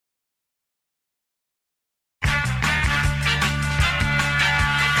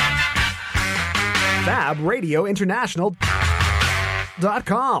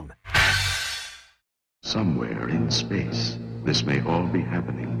FabRadioInternational.com. Somewhere in space, this may all be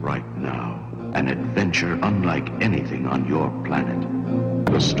happening right now. An adventure unlike anything on your planet.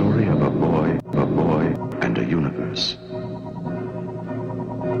 The story of a boy, and a universe.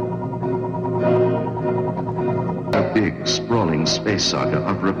 A big, sprawling space saga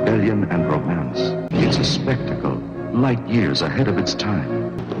of rebellion and romance. It's a spectacle, light years ahead of its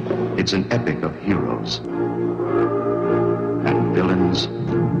time. It's an epic of heroes and villains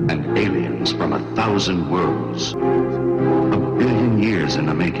and aliens from 1,000 worlds. 1 billion years in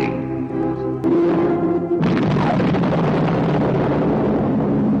the making.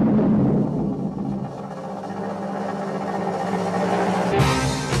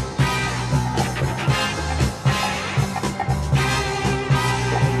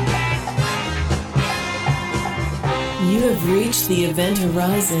 You have reached the event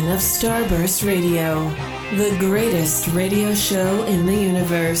horizon of Starburst Radio, the greatest radio show in the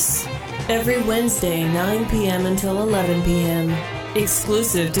universe. Every Wednesday, 9 p.m. until 11 p.m.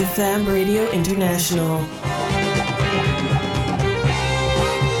 Exclusive to Fab Radio International.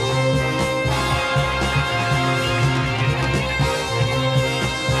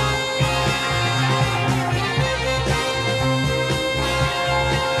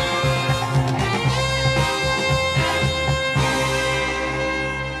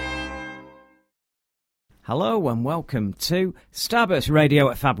 Hello and welcome to Starburst Radio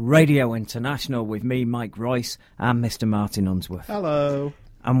at Fab Radio International with me, Mike Royce, and Mr. Martin Unsworth. Hello.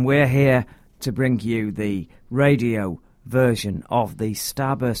 And we're here to bring you the radio version of the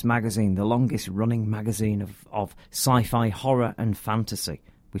Starburst magazine, the longest running magazine of sci-fi, horror and fantasy.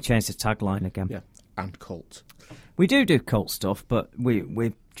 We changed the tagline again. Yeah, and cult. We do cult stuff, but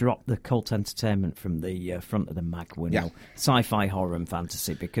we've dropped the cult entertainment from the front of the mag. We're now sci-fi, horror and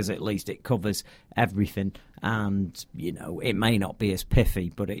fantasy, because at least it covers everything, and, you know, it may not be as piffy,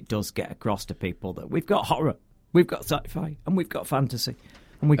 but it does get across to people that we've got horror, we've got sci-fi, and we've got fantasy,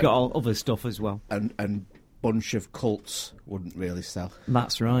 and we've got all other stuff as well. And bunch of cults wouldn't really sell.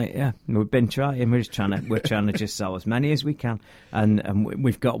 That's right, yeah. We've been trying. We're trying to just sell as many as we can, and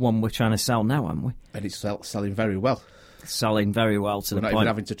we've got one we're trying to sell now, haven't we? And it's selling very well. Selling very well to the point. We're not even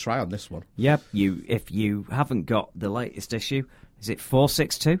having to try on this one. Yep. If you haven't got the latest issue, is it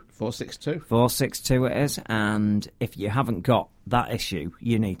 462? 462. 462 it is, and if you haven't got that issue,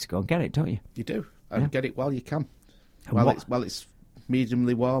 you need to go and get it, don't you? You do, and get it while you can. While it's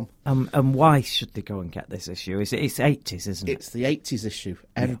mediumly warm. And why should they go and get this issue? It's 80s, isn't it? It's the 80s issue.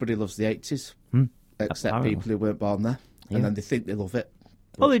 Everybody loves the 80s, except Apparently. people who weren't born there, and then they think they love it.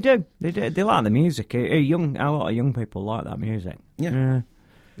 Well, they do. They do. They like the music. A lot of young people like that music. Yeah.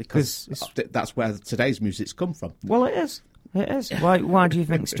 Because that's where today's music's come from. Well, it is. It is. Why do you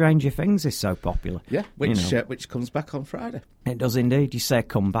think Stranger Things is so popular? Yeah, which comes back on Friday. It does indeed. You say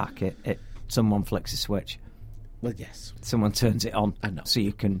come back, someone flicks a switch. Well, yes. Someone turns it on. I know. So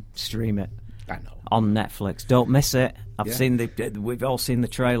you can stream it. I know. On Netflix. Don't miss it. We've all seen the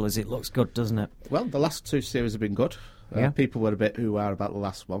trailers. It looks good, doesn't it? Well, the last two series have been good. People were a bit hoo-ha about the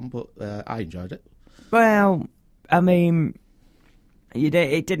last one, but I enjoyed it. Well, I mean,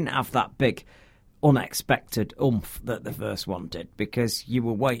 it didn't have that big unexpected oomph that the first one did, because you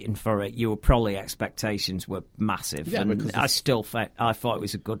were waiting for it. Probably expectations were massive, and I thought it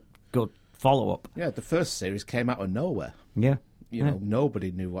was a good follow-up. Yeah, the first series came out of nowhere. Yeah. You know,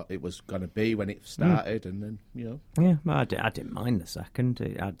 nobody knew what it was going to be when it started, and then, you know. Yeah, well, I didn't mind the second.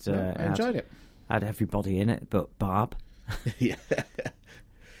 I enjoyed it. Had everybody in it but Barb. Yeah.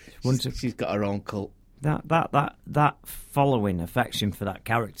 She's got her own cult. That following affection for that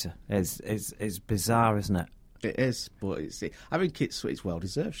character is bizarre, isn't it? It is, but I think it's well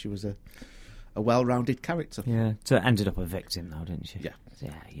deserved. She was a well-rounded character. Yeah, so it ended up a victim though, didn't she? Yeah.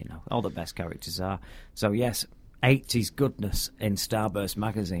 Yeah, you know, all the best characters are. So yes, 80s goodness in Starburst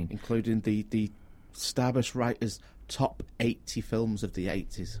magazine, including the Starburst writers' top 80 films of the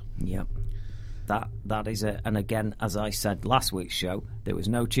 80s. Yep. That is it. And again, as I said last week's show, there was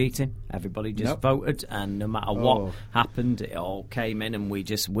no cheating. Everybody just voted, and no matter what happened, it all came in, and we're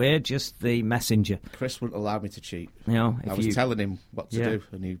just the messenger. Chris wouldn't allow me to cheat. You know, I was telling him what to do,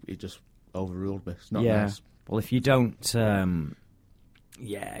 and he just overruled me. It's not nice. Well, if you don't,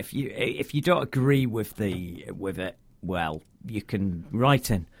 if you don't agree with it, well, you can write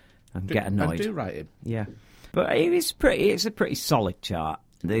in and get annoyed. And do write in. Yeah, but it's a pretty solid chart.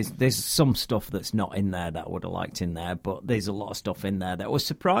 There's some stuff that's not in there that I would have liked in there, but there's a lot of stuff in there that I was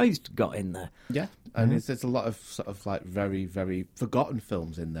surprised got in there. Yeah, and there's a lot of sort of like very, very forgotten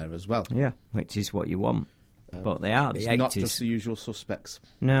films in there as well. Yeah, which is what you want. But they are the 80s. Not just the usual suspects.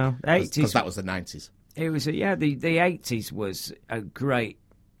 No, the 80s. Because that was the 90s. It was, the 80s was a great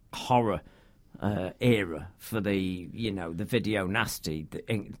horror era for the video nasty.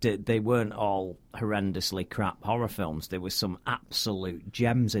 They weren't all horrendously crap horror films. There was some absolute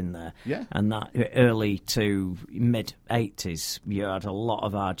gems in there. Yeah. And that early to mid 80s, you had a lot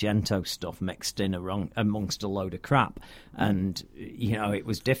of Argento stuff mixed in amongst a load of crap. And, it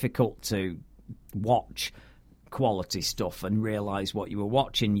was difficult to watch quality stuff and realise what you were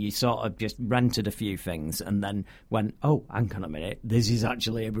watching. You sort of just rented a few things and then went, oh, hang on a minute, this is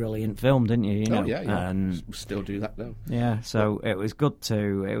actually a brilliant film, didn't you? Oh, yeah. And we still do that now. Yeah, so it was good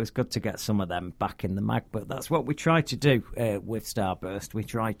to get some of them back in the mag, but that's what we try to do with Starburst. We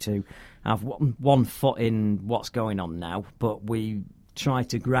try to have one foot in what's going on now, but we try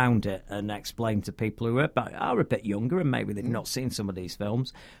to ground it and explain to people who are a bit younger and maybe they've not seen some of these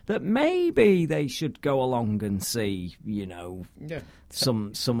films that maybe they should go along and see,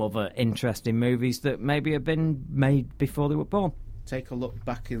 some other interesting movies that maybe have been made before they were born. Take a look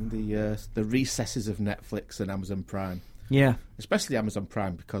back in the recesses of Netflix and Amazon Prime. Yeah. Especially Amazon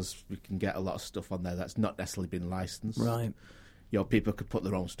Prime, because we can get a lot of stuff on there that's not necessarily been licensed. Right. People could put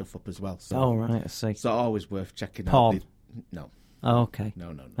their own stuff up as well. So, oh, right, I see. So always worth checking porn. out. No. Oh, okay.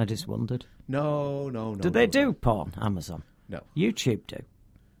 No. I just wondered. No. Do they do porn, Amazon? No. YouTube do.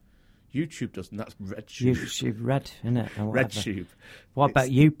 YouTube doesn't. That's RedTube. YouTube Red, isn't it? RedTube. What about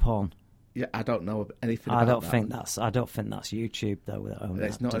YouPorn? Yeah, I don't know anything about that. I don't think that's YouTube though.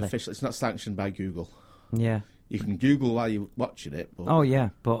 It's not official. It's not sanctioned by Google. Yeah. You can Google while you're watching it. But... Oh yeah,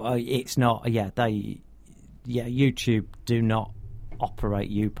 but it's not. Yeah, YouTube do not operate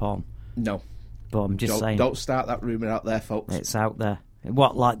YouPorn. No. But I'm just saying. Don't start that rumour out there, folks. It's out there.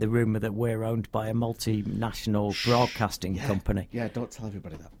 What, like the rumour that we're owned by a multinational broadcasting company? Yeah, don't tell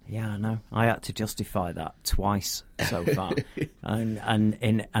everybody that. Yeah, I know. I had to justify that twice so far. and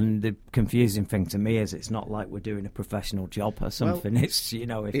the confusing thing to me is it's not like we're doing a professional job or something. Well, it's,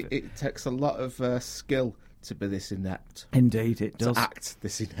 it takes a lot of skill to be this inept. Indeed it does. To act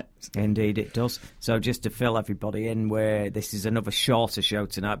this inept. Indeed it does. So just to fill everybody in, this is another shorter show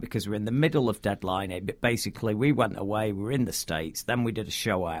tonight because we're in the middle of deadline. But basically we went away, we were in the States, then we did a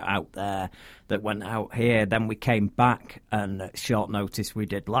show out there that went out here, then we came back and at short notice we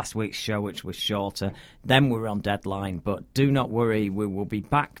did last week's show, which was shorter. Then we were on deadline, but do not worry, we will be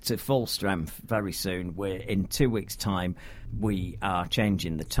back to full strength very soon. We're in 2 weeks' time. We are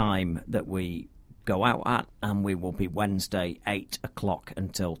changing the time that we go out at, and we will be Wednesday 8 o'clock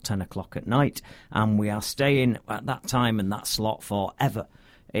until 10 o'clock at night, and we are staying at that time and that slot forever.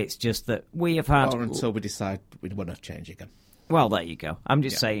 It's just that we have had... Or until we decide we want to change again. Well, there you go. I'm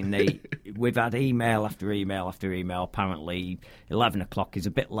just saying we've had email after email after email. Apparently 11 o'clock is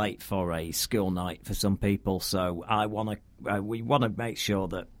a bit late for a school night for some people, so we want to make sure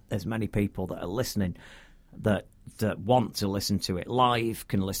that as many people that are listening that want to listen to it live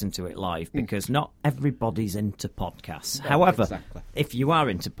can listen to it live, because not everybody's into podcasts. No, however, exactly. If you are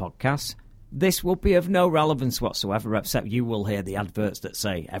into podcasts, this will be of no relevance whatsoever, except you will hear the adverts that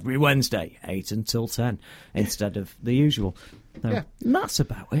say every Wednesday 8 until 10 instead of the usual. So, yeah. And that's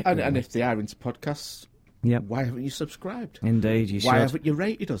about it. And if they are into podcasts, why haven't you subscribed? Indeed, you should. Why haven't you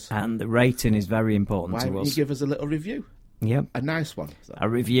rated us? And the rating is very important to us. Why haven't you give us a little review? Yep. A nice one. A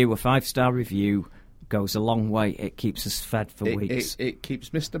review, a 5-star review, goes a long way. It keeps us fed for weeks. It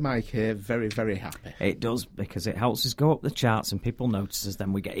keeps Mr. Mike here very, very happy. It does, because it helps us go up the charts and people notice us,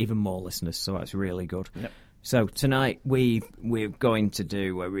 then we get even more listeners, so that's really good. Yep. So tonight we're going to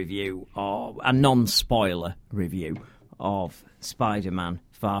do a review, a non-spoiler review of Spider-Man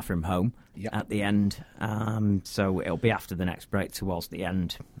Far From Home at the end. So it'll be after the next break, towards the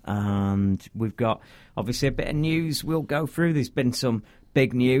end. And we've got obviously a bit of news we'll go through. There's been some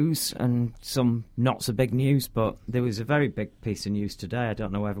big news and some not so big news, but there was a very big piece of news today. I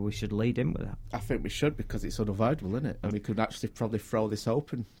don't know whether we should lead in with that. I think we should, because it's unavoidable, isn't it? And we could actually probably throw this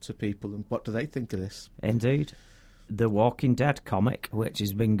open to people, and what do they think of this? Indeed. The Walking Dead comic, which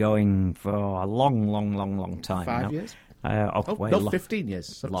has been going for a long time 5 years? 15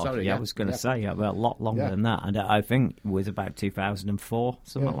 years. Sorry, I was going to say a lot longer than that, and I think it was about 2004,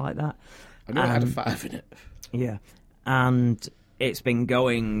 something like that. I know it had a 5 in it. Yeah, and it's been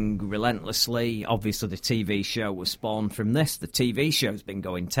going relentlessly. Obviously, the TV show was spawned from this. The TV show's been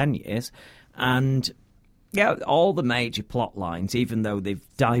going 10 years. And, all the major plot lines, even though they've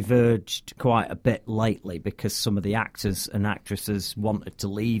diverged quite a bit lately because some of the actors and actresses wanted to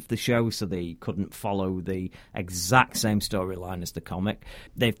leave the show, so they couldn't follow the exact same storyline as the comic.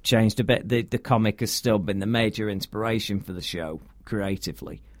 They've changed a bit. The comic has still been the major inspiration for the show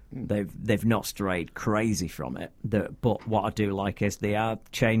creatively. They've not strayed crazy from it. But what I do like is they have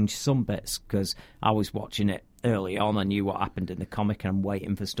changed some bits, because I was watching it early on. I knew what happened in the comic, and I'm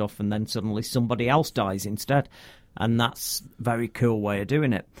waiting for stuff, and then suddenly somebody else dies instead. And that's a very cool way of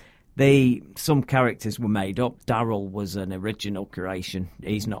doing it. Some characters were made up. Daryl was an original creation.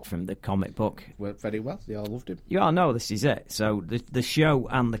 He's not from the comic book. Worked very well. They all loved him. Yeah, no, this is it. So the show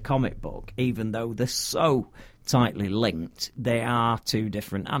and the comic book, even though they're so tightly linked, they are two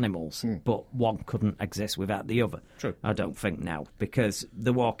different animals, but one couldn't exist without the other. True. I don't think now, because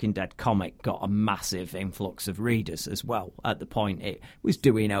the Walking Dead comic got a massive influx of readers as well. At the point it was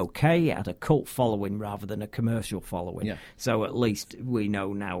doing okay, it had a cult following rather than a commercial following. Yeah. So at least we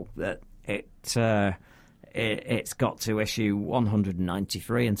know now that it's got to issue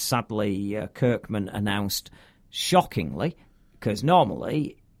 193, and sadly Kirkman announced, shockingly, because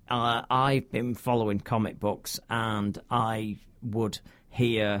normally I've been following comic books, and I would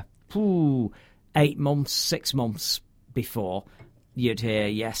hear 8 months, 6 months before, you'd hear,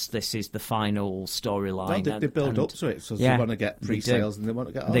 yes, this is the final storyline. No, they build up to it, so they want to get pre-sales and they want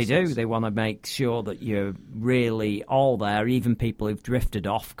to get all They sorts. do. They want to make sure that you're really all there. Even people who've drifted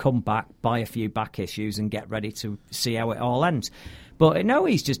off, come back, buy a few back issues and get ready to see how it all ends. But no,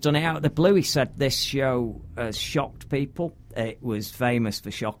 he's just done it out of the blue. He said this show has shocked people. It was famous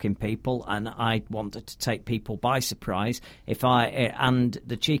for shocking people, and I wanted to take people by surprise. And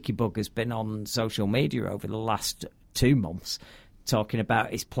the cheeky bug has been on social media over the last 2 months talking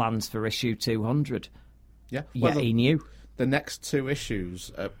about his plans for issue 200. Yeah, well, he knew. The next 2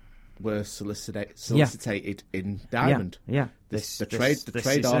 issues were solicited in Diamond. Yeah. The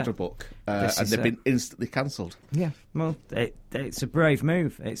trade order book, and they've been instantly cancelled. Yeah, well, it's a brave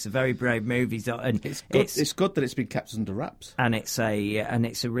move. It's a very brave move. It's good that it's been kept under wraps. And it's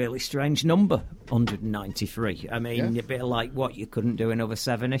a really strange number, 193. I mean, a bit like what you couldn't do another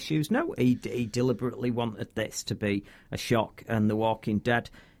 7 issues. No, he deliberately wanted this to be a shock, and The Walking Dead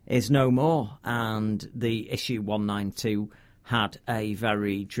is no more. And the issue 192 had a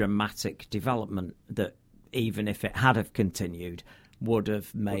very dramatic development that, even if it had have continued, would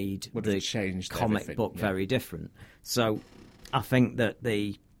have made the comic book very different. So I think that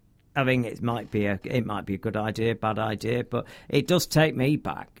it might be a good idea, bad idea, but it does take me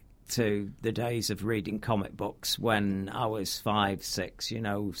back to the days of reading comic books when I was 5, 6,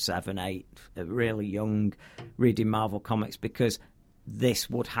 7, 8, really young, reading Marvel comics, because this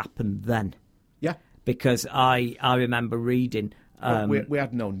would happen then. Yeah. Because I remember reading. We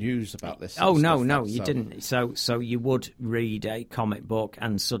had no news about this. Oh, no, you didn't. So you would read a comic book,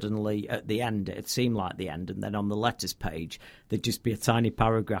 and suddenly at the end, it seemed like the end, and then on the letters page, there'd just be a tiny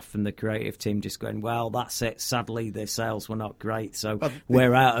paragraph from the creative team just going, well, that's it. Sadly, the sales were not great, so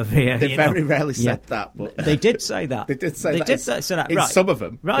we're out of here. They very rarely said that. But they did say that. They did say that. Right. Some of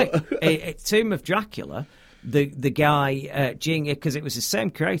them. Right. Tomb of Dracula. The guy, Gene, because it was the same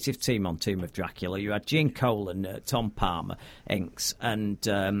creative team on Tomb of Dracula. You had Gene Colan, Tom Palmer, inks, and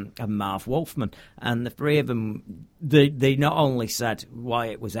Marv Wolfman. And the 3 of them, they not only said why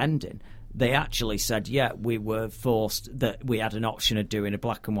it was ending, they actually said, we were forced, that we had an option of doing a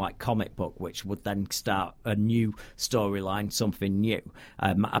black and white comic book, which would then start a new storyline, something new,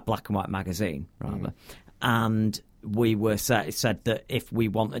 a black and white magazine, rather. And we were said that if we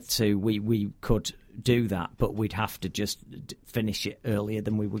wanted to, we could do that, but we'd have to just finish it earlier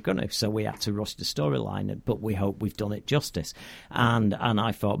than we were going to. So we had to rush the storyline, but we hope we've done it justice. And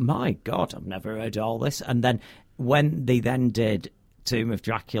I thought, my God, I've never heard all this. And then when they then did Tomb of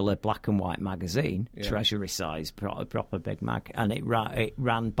Dracula black and white magazine, treasury size, proper big mag, and it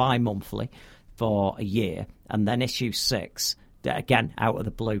ran bi-monthly for a year, and then issue 6, again out of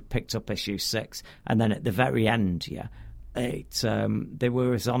the blue, picked up issue 6, and then at the very end, they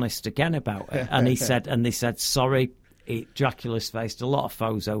were as honest again about it, and they said sorry. Dracula's faced a lot of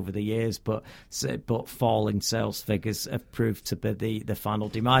foes over the years, but falling sales figures have proved to be the final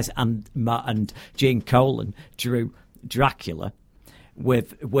demise. And Gene Colan drew Dracula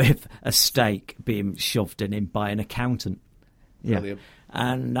with a stake being shoved in him by an accountant. Brilliant.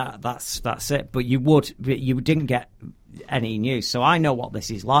 And that's it. But you didn't get any news, so I know what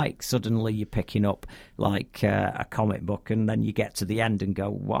this is like. Suddenly you're picking up like a comic book, and then you get to the end and go,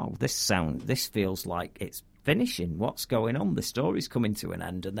 wow, this feels like it's finishing. What's going on? The story's coming to an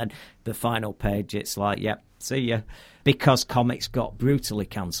end, and then the final page, it's like, yep, see ya. Because comics got brutally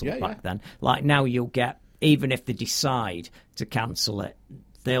cancelled back then. Like now you'll get, even if they decide to cancel it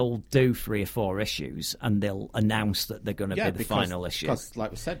they'll do 3 or 4 issues and they'll announce that they're going to be the final issue. Because,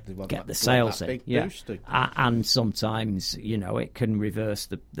 like we said, they want get the that, sales that in. big boosting. And sometimes, it can reverse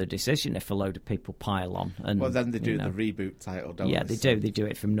the decision if a load of people pile on. And, well, then they do the reboot title, don't they? Yeah, they do. They do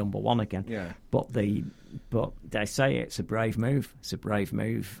it from number 1 again. Yeah. But they say it's a brave move. It's a brave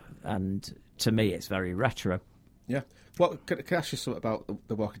move. And to me, it's very retro. Yeah. Well, can I ask you something about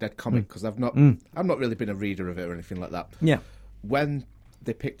the Walking Dead comic? Because I've not really been a reader of it or anything like that. Yeah. When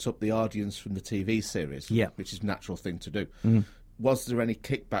they picked up the audience from the TV series, which is a natural thing to do, was there any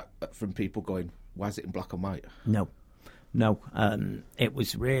kickback from people going, why is it in black and white? No. It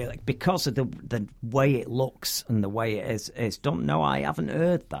was really because of the way it looks and the way it is done. No, I haven't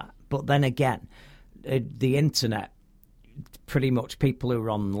heard that. But then again, the internet, pretty much people who are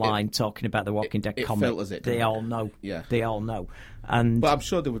online talking about the Walking Dead comic, they all know. Yeah. They all know. But I'm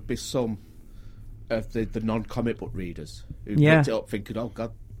sure there would be some of the non-comic book readers who picked it up thinking, oh,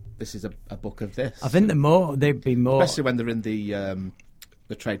 God, this is a book of this. I think they'd be more... Especially when they're in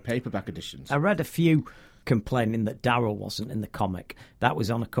the trade paperback editions. I read a few complaining that Daryl wasn't in the comic. That was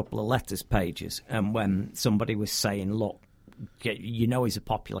on a couple of letters pages. And when somebody was saying, look, he's a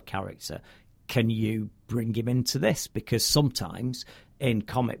popular character, can you bring him into this? Because sometimes in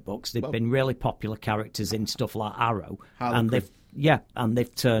comic books they've been really popular characters in stuff like Arrow, and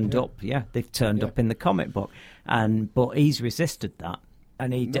they've turned up. Yeah, they've turned up in the comic book, but he's resisted that,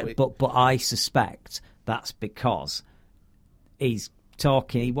 and But I suspect that's because he's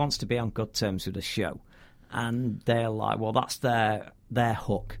talking. He wants to be on good terms with the show, and they're like, well, that's their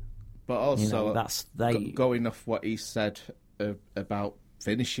hook. But also, going off what he said about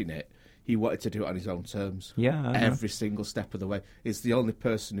finishing it. He wanted to do it on his own terms. Yeah, every single step of the way. He's the only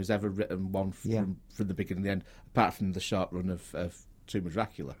person who's ever written one from the beginning to the end, apart from the short run of Tomb of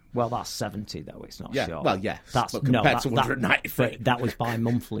Dracula. Well, that's 70 though. It's not short. Well, yes. But compared to 193, that was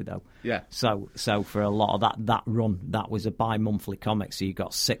bi-monthly though. Yeah. So for a lot of that run, that was a bi-monthly comic. So you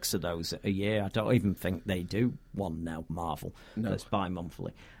got 6 of those a year. I don't even think they do one now. Marvel. No. That's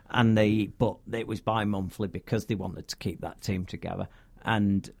bi-monthly, but it was bi-monthly because they wanted to keep that team together.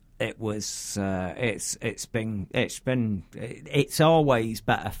 And it was it's always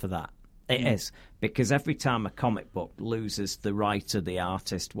better for that. It is, because every time a comic book loses the writer, the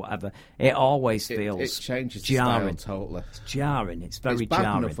artist, whatever, it always feels it changes jarring. The style totally. It's jarring. It's very bad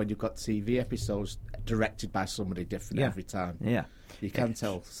jarring. Enough when you've got TV episodes directed by somebody different every time. Yeah. You can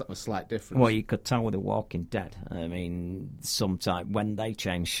tell a slight difference. Well, you could tell with The Walking Dead. I mean, sometimes when they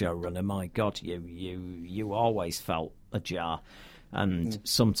changed showrunner, my God, you always felt a jar. And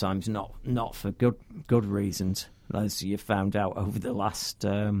sometimes not for good reasons, as you found out over the last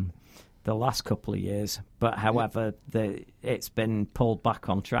couple of years. But however, it's been pulled back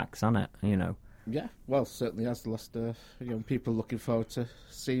on tracks, hasn't it? Yeah, well, certainly has. The last people looking forward to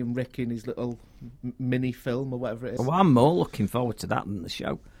seeing Rick in his little mini film or whatever it is. Well, I'm more looking forward to that than the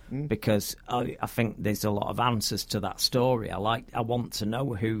show. Because I think there's a lot of answers to that story. I want to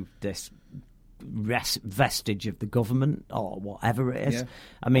know who this vestige of the government or whatever it is. Yeah.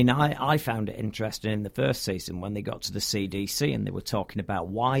 I mean, I found it interesting in the first season when they got to the CDC and they were talking about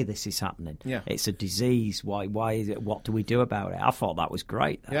why this is happening. Yeah. It's a disease. Why is it? What do we do about it? I thought that was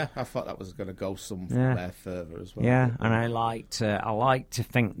great. Yeah, I thought that was going to go somewhere further as well. Yeah, and I like to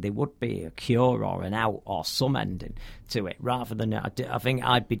think there would be a cure or an out or some ending to it, rather than I think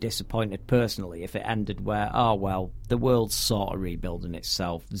I'd be disappointed personally if it ended where, oh well, the world's sort of rebuilding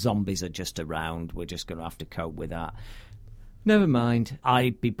itself, zombies are just around, we're just going to have to cope with that. Never mind,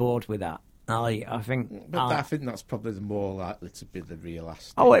 I'd be bored with that. I think that's probably the more likely to be the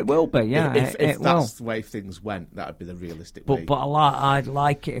realistic. Oh, it will be, yeah. If that's the way things went, that would be the realistic way. But I'd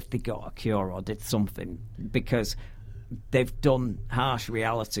like it if they got a cure or did something, because they've done harsh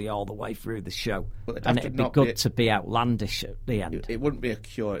reality all the way through the show, and it'd be good to be outlandish at the end. It wouldn't be a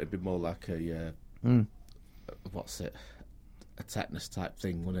cure; it'd be more like a a tetanus type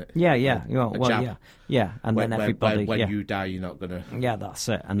thing, wouldn't it? Yeah. And then everybody, when you die, you're not gonna. Yeah, that's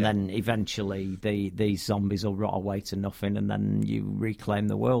it. And then eventually, these zombies will rot away to nothing, and then you reclaim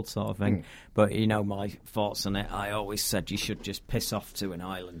the world, sort of thing. But my thoughts on it. I always said you should just piss off to an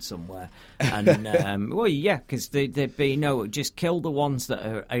island somewhere, and because there'd be just kill the ones that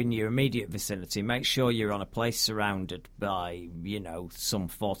are in your immediate vicinity. Make sure you're on a place surrounded by some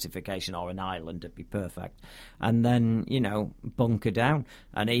fortification or an island. It'd be perfect, and then bunker down.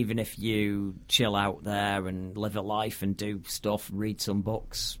 And even if you chill out there and live a life and do stuff, read some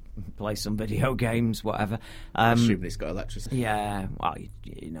books, play some video games, whatever. Assuming it's got electricity. Yeah, well,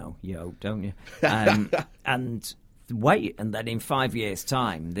 you hope, don't you? And wait, and then in 5 years'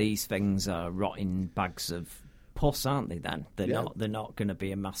 time, these things are rotting bags of puss, aren't they? Then they're not going to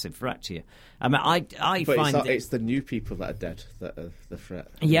be a massive threat to you. I mean, I but find it's the new people that are dead that are the threat.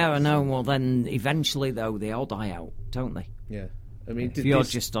 Yeah, I know. Well, then eventually though they all die out, don't they? Yeah. I mean, if you're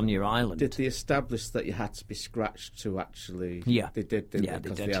just on your island. Did they establish that you had to be scratched to actually? Yeah, they did, didn't they?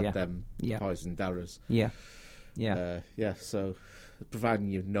 Because they had them poisoned arrows. Yeah, So,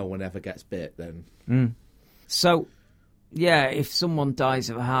 providing no one ever gets bit, then. So, yeah, if someone dies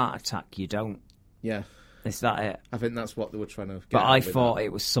of a heart attack, you don't. Yeah. Is that it? I think that's what they were trying to. But I thought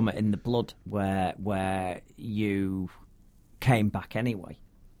it was something in the blood where you came back anyway.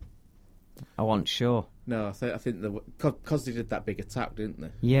 I wasn't sure. No, I think because they did that big attack, didn't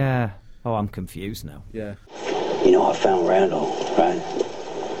they? Yeah. Oh, I'm confused now. Yeah. You know, I found Randall, right?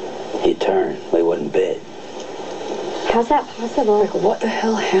 He turned, but he wasn't bit. How's that possible? Like, what the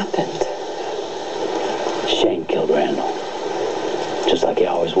hell happened? Shane killed Randall, just like he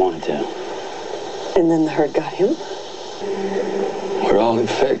always wanted to. And then the herd got him? We're all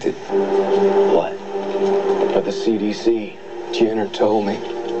infected. What? By the CDC. Jenner told me.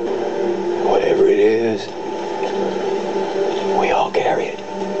 Whatever it is, we all carry it.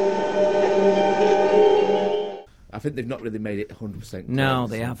 I think they've not really made it 100%. No,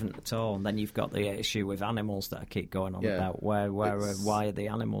 they haven't at all. And then you've got the issue with animals that I keep going on about. Why are the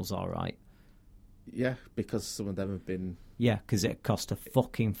animals all right? Yeah, because some of them have been... Yeah, because it cost a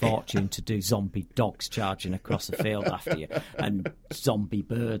fucking fortune to do zombie dogs charging across the field after you, and zombie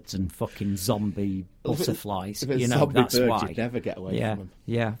birds and fucking zombie butterflies. If it's that's bird, why. You'd never get away from them.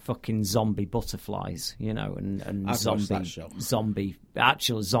 Yeah, fucking zombie butterflies, and I've zombie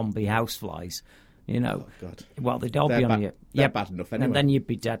houseflies. Oh, God. Well, they'd all be on you. They're bad enough anyway. And then you'd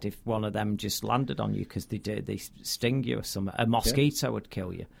be dead if one of them just landed on you because they sting you or something. A mosquito would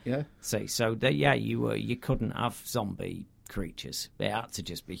kill you. Yeah. See, so you couldn't have zombie creatures. They had to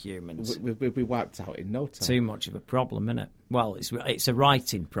just be humans. We'd be wiped out in no time. Too much of a problem, isn't it? Well, it's a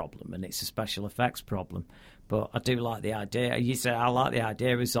writing problem and it's a special effects problem. But I do like the idea. You say I like the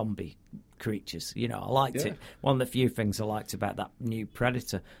idea of zombie creatures. I liked it. One of the few things I liked about that new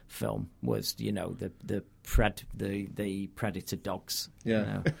Predator film was, the Predator dogs.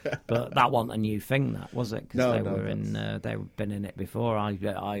 Yeah. But that wasn't a new thing, that was it? Because they've been in it before. I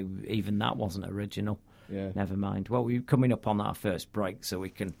even that wasn't original. Yeah. Never mind. Well, we're coming up on our first break, so we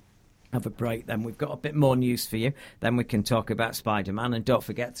can have a break. Then we've got a bit more news for you. Then we can talk about Spider-Man, and don't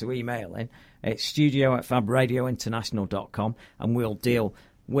forget to email in. It's studio@fabradiointernational.com, and we'll deal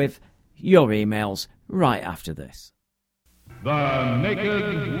with your emails right after this. The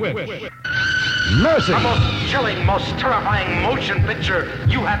Naked Witch. Mercy! The most chilling, most terrifying motion picture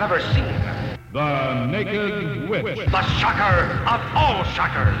you have ever seen. The Naked Witch. The shocker of all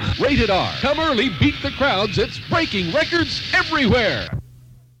shockers. Rated R. Come early, beat the crowds. It's breaking records everywhere.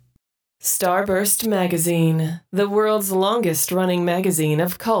 Starburst Magazine, the world's longest-running magazine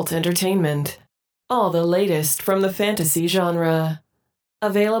of cult entertainment. All the latest from the fantasy genre.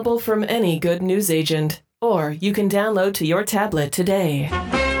 Available from any good newsagent, or you can download to your tablet today.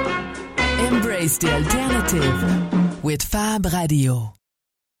 Embrace the alternative with Fab Radio.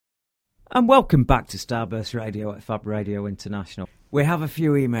 And welcome back to Starburst Radio at Fab Radio International. We have a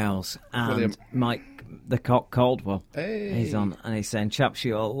few emails, and William. Mike the Cock Caldwell, Hey. he's on, and he's saying, chaps,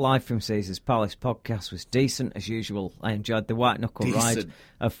 your Live from Caesar's Palace podcast was decent as usual. I enjoyed the white knuckle ride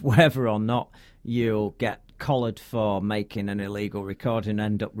of whether or not you'll get collared for making an illegal recording and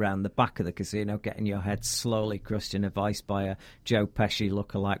end up round the back of the casino getting your head slowly crushed in a vice by a Joe Pesci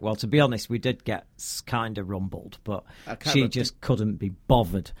lookalike. Well, to be honest, we did get kind of rumbled, but she just couldn't be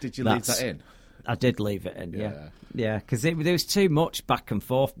bothered. Did you leave that in? I did leave it in, yeah, because there was too much back and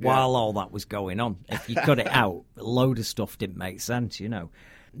forth while all that was going on. If you cut it out, a load of stuff didn't make sense,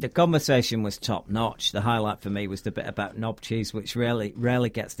 The conversation was top notch. The highlight for me was the bit about knob cheese, which rarely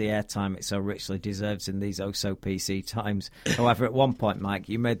gets the airtime it so richly deserves in these oh-so-PC times. However, at one point, Mike,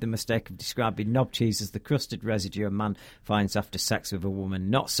 you made the mistake of describing knob cheese as the crusted residue a man finds after sex with a woman.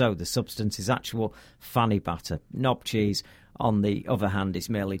 Not so. The substance is actual fanny batter. Knob cheese, on the other hand, is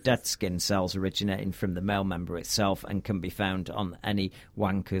merely dead skin cells originating from the male member itself and can be found on any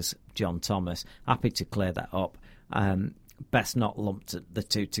wanker's John Thomas. Happy to clear that up. Best not lump the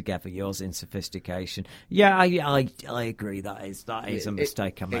two together. Yours in sophistication. Yeah, I agree. That is a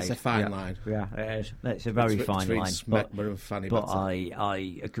mistake I made. It's a fine line. Yeah, it is. It's a very fine line. But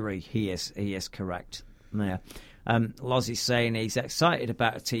I agree. He is correct. Yeah. Lozzie's saying he's excited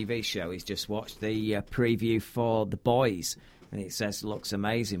about a TV show. He's just watched the preview for The Boys, and he says, looks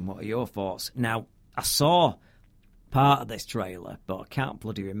amazing. What are your thoughts? Now, I saw part of this trailer, but I can't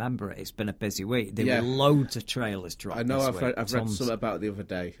bloody remember it. It's been a busy week. There were loads of trailers dropped. I know. I've read something about it the other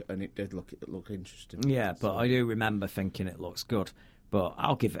day, and it did look interesting. Yeah, but I do remember thinking it looks good. But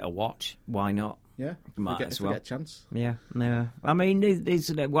I'll give it a watch. Why not? Yeah, might as well. Get a chance. Yeah, no. I mean,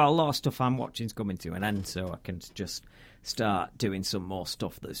 a lot of stuff I'm watching is coming to an end, so I can just start doing some more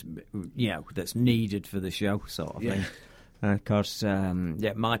stuff that's needed for the show, sort of thing. Because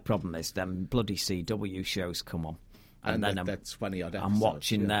my problem is them bloody CW shows come on. And then they're 20 odd episodes. I'm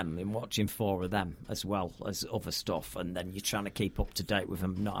watching them. I'm watching 4 of them as well as other stuff, and then you're trying to keep up to date with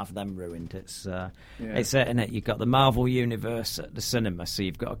them, not have them ruined. It's isn't it? You've got the Marvel Universe at the cinema, so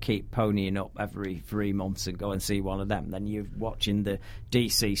you've got to keep ponying up every 3 months and go and see one of them. Then you're watching the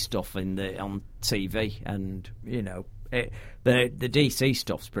DC stuff on TV, and the DC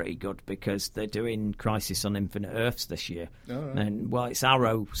stuff's pretty good because they're doing Crisis on Infinite Earths this year. Oh, right. And it's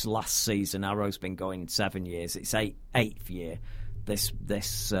Arrow's last season. Arrow's been going 7 years. It's eighth year this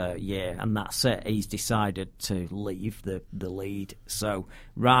year, and that's it. He's decided to leave the lead. So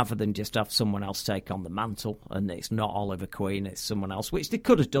rather than just have someone else take on the mantle, and it's not Oliver Queen, it's someone else, which they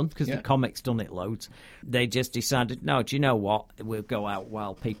could have done because the comic's done it loads. They just decided, no, do you know what? We'll go out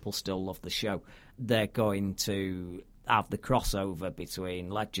while people still love the show. They're going to have the crossover between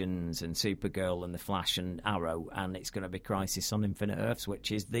Legends and Supergirl and The Flash and Arrow, and it's going to be Crisis on Infinite Earths,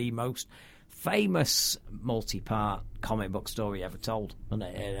 which is the most famous multi-part comic book story ever told. And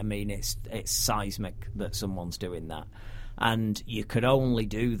I mean, it's seismic that someone's doing that, and you could only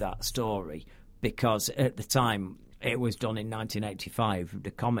do that story because at the time it was done in 1985.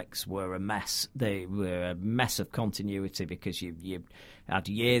 The comics were a mess. They were a mess of continuity because you had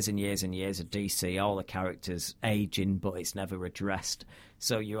years and years and years of DC, all the characters aging, but it's never addressed.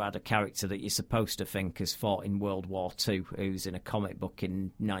 So you had a character that you're supposed to think has fought in World War II, who's in a comic book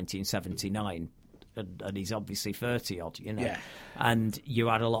in 1979. And he's obviously 30-odd, Yeah. And you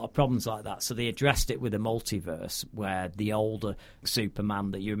had a lot of problems like that. So they addressed it with a multiverse where the older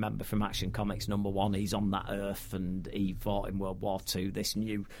Superman that you remember from Action Comics #1, he's on that Earth and he fought in World War II. This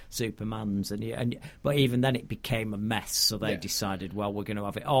new Superman's, but even then it became a mess. So they decided, well, we're going to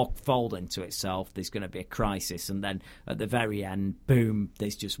have it all fold into itself. There's going to be a crisis, and then at the very end, boom,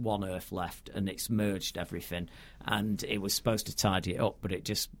 there's just one Earth left, and it's merged everything. And it was supposed to tidy it up, but it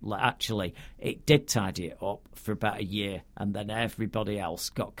just it did tidy it up for about a year, and then everybody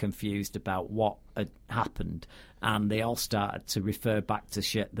else got confused about what had happened, and they all started to refer back to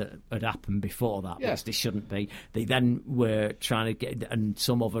shit that had happened before that, which they shouldn't be. They then were trying to get, and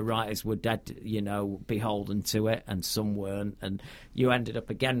some other writers were dead, beholden to it, and some weren't, and you ended up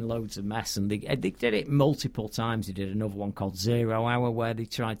again loads of mess. And they did it multiple times. They did another one called 0 Hour where they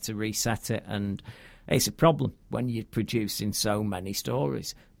tried to reset it, and it's a problem when you're producing so many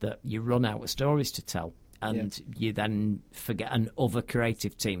stories that you run out of stories to tell, and you then forget, and other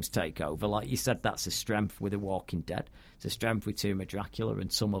creative teams take over. Like you said, that's a strength with The Walking Dead. It's a strength with Tomb of Dracula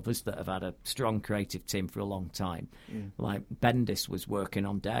and some others that have had a strong creative team for a long time. Like Bendis was working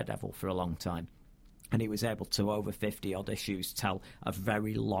on Daredevil for a long time, and he was able to, over 50-odd issues, tell a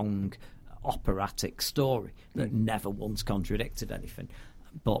very long operatic story that never once contradicted anything.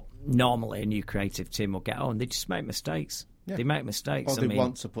 But normally a new creative team will get and they just make mistakes. Yeah. They make mistakes. Or they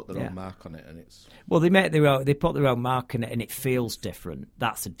want to put their own mark on it, and it's they put their own mark on it, and it feels different.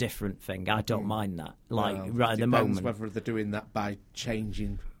 That's a different thing. I don't mind that. Right at the moment, whether they're doing that by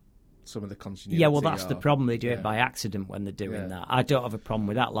changing some of the continuity. Yeah, well, that's the problem. They do it by accident when they're doing that. I don't have a problem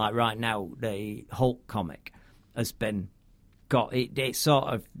with that. Like right now, the Hulk comic has got it sort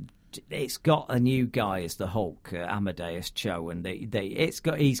of. It's got a new guy as the Hulk, Amadeus Cho, and he's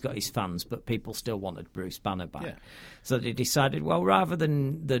got his fans, but people still wanted Bruce Banner back. Yeah. So they decided, well, rather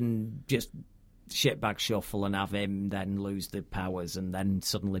than just shitbag shuffle and have him then lose the powers and then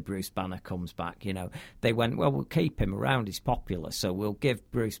suddenly Bruce Banner comes back, they went, well, we'll keep him around, he's popular, so we'll give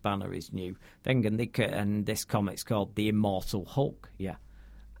Bruce Banner his new thing. And this comic's called The Immortal Hulk,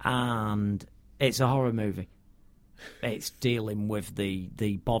 and it's a horror movie. It's dealing with the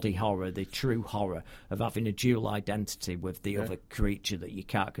body horror, the true horror of having a dual identity with the other creature that you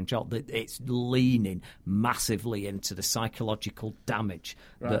can't control. It's leaning massively into the psychological damage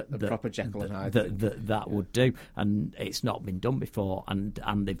that proper Jekyll and Hyde that would do, and it's not been done before. And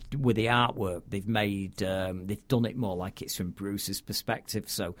they've, with the artwork, they've done it more like it's from Bruce's perspective,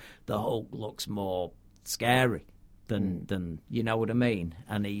 so the Hulk looks more scary. Than you know what I mean,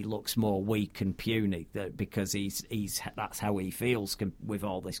 and he looks more weak and puny because he's that's how he feels with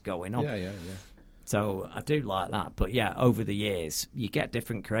all this going on. Yeah. So I do like that, but over the years you get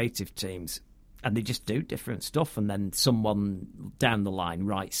different creative teams, and they just do different stuff, and then someone down the line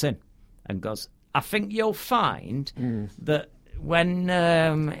writes in and goes, I think you'll find that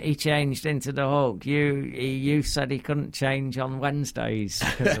when he changed into the Hulk, you said he couldn't change on Wednesdays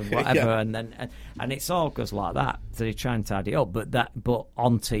because of whatever, and it's all goes like that. So they try and tidy it up, but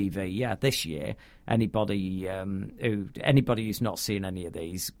on TV, this year, anybody who's not seen any of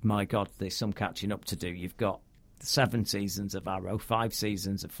these, my God, there's some catching up to do. You've got 7 seasons of Arrow, 5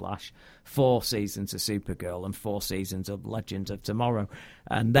 seasons of Flash, 4 seasons of Supergirl, and 4 seasons of Legends of Tomorrow,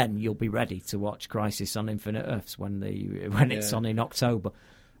 and then you'll be ready to watch Crisis on Infinite Earths when it's on in October.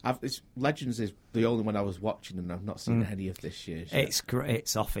 Legends is the only one I was watching, and I've not seen any of this year. It's great.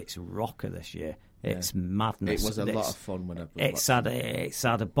 It's off its rocker this year. It's madness. It was a lot of fun when I it's had a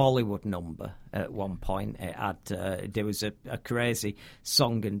Bollywood number at one point. It had there was a crazy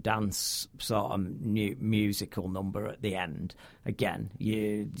song and dance sort of musical number at the end. Again,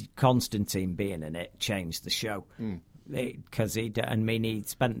 Constantine being in it changed the show. Because he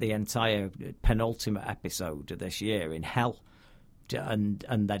spent the entire penultimate episode of this year in hell, and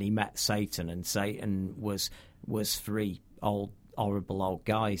then he met Satan, and Satan was 3 horrible old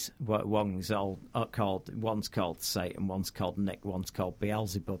guys. One's called Satan, one's called Nick, one's called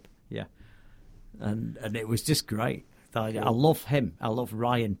Beelzebub. Yeah, and it was just great. I love him. I love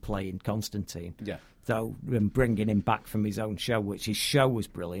Ryan playing Constantine. Yeah. So bringing him back from his own show, which his show was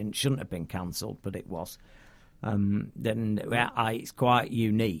brilliant, shouldn't have been cancelled, but it was. It's quite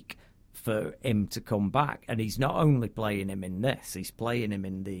unique for him to come back, and he's not only playing him in this, he's playing him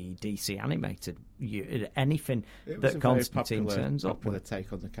in the DC animated anything that Constantine turns up with a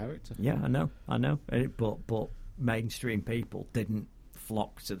take on the character. Yeah, I know, but mainstream people didn't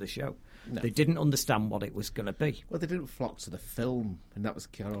flock to the show. No. They didn't understand what it was going to be. Well, they didn't flock to the film, and that was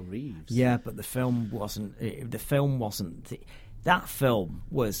Keanu Reeves. Yeah, but the film wasn't. That film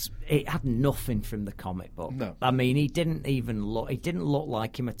it had nothing from the comic book. No. I mean, he didn't look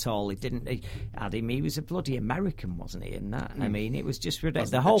like him at all. He was a bloody American, wasn't he, in that? I mean, it was just ridiculous.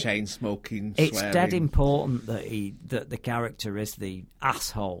 The whole chain smoking, it's swearing. Dead important that the character is the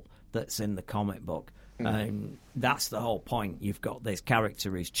asshole that's in the comic book. That's the whole point. You've got this character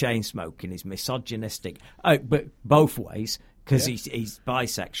who's chain smoking, he's misogynistic, but both ways. Because he's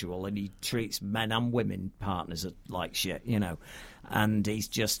bisexual and he treats men and women partners like shit, and he's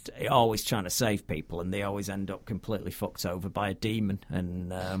just always trying to save people, and they always end up completely fucked over by a demon,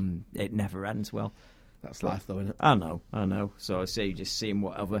 and it never ends well. That's life, though, isn't it? I know. So I see, just seeing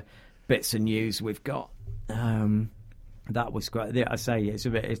what other bits of news we've got. That was great. I say it's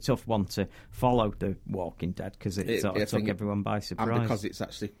a tough one to follow, The Walking Dead, because it sort of took everyone by surprise. And because it's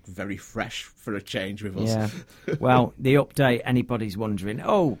actually very fresh for a change with us. Yeah. Well, the update, anybody's wondering,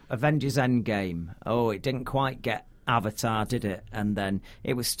 Avengers Endgame. It didn't quite get Avatar, did it? And then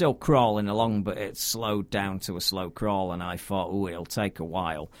it was still crawling along, but it slowed down to a slow crawl, and I thought, it'll take a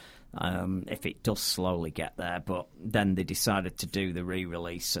while. If it does slowly get there, but then they decided to do the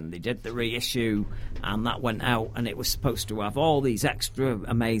re-release, and they did the reissue, and that went out, and it was supposed to have all these extra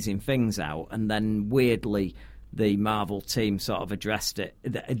amazing things out, and then weirdly the Marvel team sort of addressed it.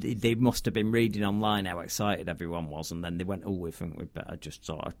 They must have been reading online how excited everyone was, and then they went, we think we'd better just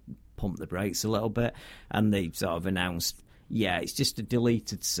sort of pump the brakes a little bit, and they sort of announced, it's just a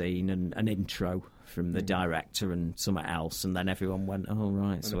deleted scene and an intro from the director and something else, and then everyone went,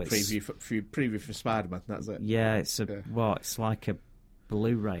 right. And so it's preview for Spider-Man. That's it. Yeah, it's it's like a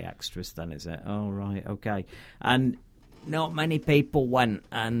Blu-ray extras. Then is it? Right, okay. And not many people went,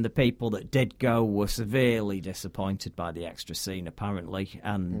 and the people that did go were severely disappointed by the extra scene, apparently.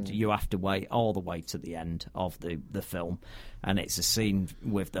 And you have to wait all the way to the end of the film, and it's a scene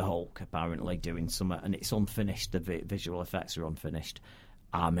with the Hulk apparently doing something, and it's unfinished. The visual effects are unfinished.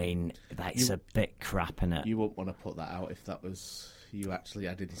 I mean, that's a bit crap, innit? You wouldn't want to put that out if that was you actually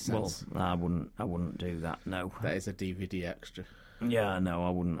had any sense. Well, I wouldn't do that. No, that is a DVD extra. Yeah, no, I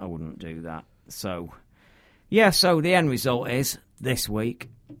wouldn't do that. So, so the end result is this week,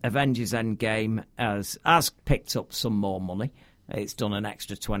 Avengers Endgame has picked up some more money. It's done an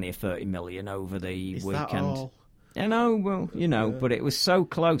extra 20 or 30 million over the weekend. That all? But it was so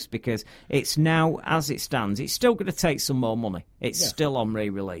close, because it's now, as it stands, it's still going to take some more money. It's still on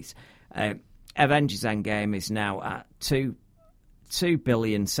re-release. Avengers Endgame is now at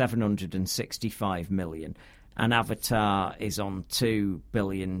 $2,765,000,000, and Avatar is on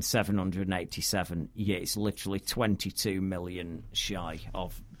 $2,787,000,000. Yeah, it's literally 22 million shy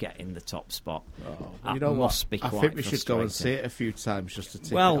of getting the top spot. You know what? I think we should go and see it a few times just to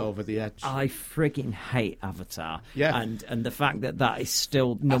take it over the edge. I frigging hate Avatar. Yeah. And the fact that is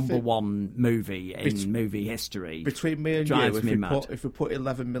still number one movie in movie history. Between me and you, if we put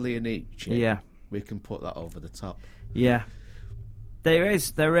 11 million each, we can put that over the top. Yeah. There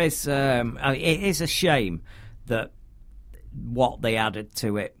is. It is a shame that what they added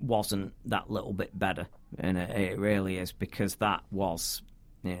to it wasn't that little bit better, and it really is, because that was,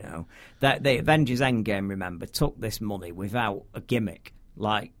 that the Avengers Endgame, remember, took this money without a gimmick.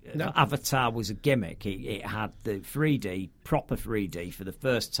 Like, Avatar was a gimmick. It had the 3D, proper 3D for the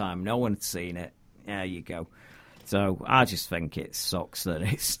first time. No one had seen it. There you go. So I just think it sucks that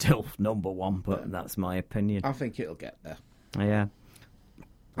it's still number one, but that's my opinion. I think it'll get there. Yeah.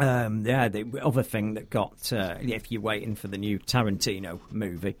 The other thing that got, if you're waiting for the new Tarantino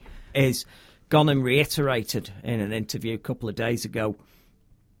movie, is gone and reiterated in an interview a couple of days ago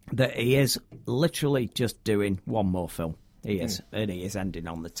that he is literally just doing one more film. He is, and he is ending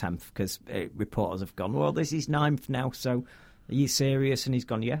on the 10th, because reporters have gone, well, this is 9th now, so are you serious? And he's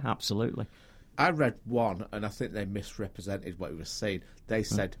gone, yeah, absolutely. I read one, and I think they misrepresented what he was saying. They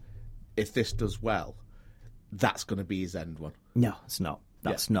said, if this does well, that's going to be his end one. No, it's not.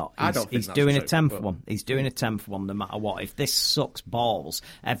 That's not. I don't think he's that's doing true, a 10th one. He's doing a 10th one no matter what. If this sucks balls,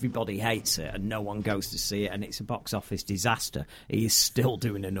 everybody hates it, and no one goes to see it, and it's a box office disaster, he is still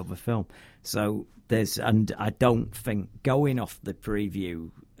doing another film. So and I don't think, going off the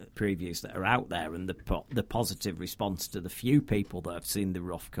previews that are out there and the positive response to the few people that have seen the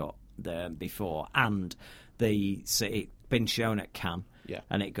rough cut before, and it's been shown at Cannes,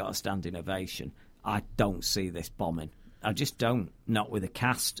 and it got a standing ovation, I don't see this bombing. I just don't. Not with the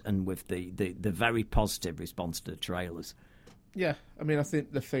cast and with the very positive response to the trailers. Yeah, I mean, I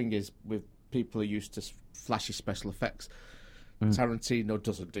think the thing is, with people who are used to flashy special effects, Tarantino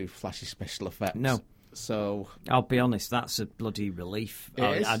doesn't do flashy special effects. No. So I'll be honest, that's a bloody relief.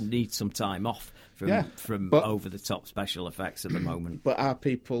 I need some time off from over-the-top special effects at the moment. But our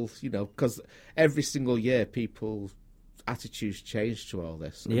people, because every single year people's attitudes change to all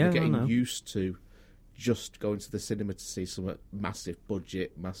this. And they're getting used to just going to the cinema to see some massive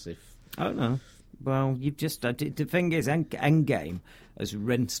budget, massive... I don't know. Well, you've just... the thing is, Endgame has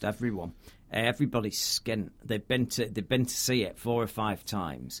rinsed everyone. Everybody's skint. They've been to see it 4 or 5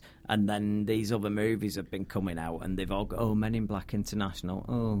 times, and then these other movies have been coming out, and they've all got, Men in Black International.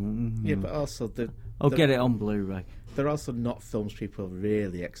 Yeah, but also... get it on Blu-ray. They're also not films people are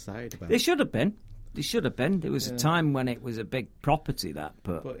really excited about. They should have been. There was a time when it was a big property, that,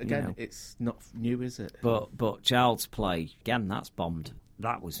 but again, it's not new, is it? But Child's Play, again, that's bombed.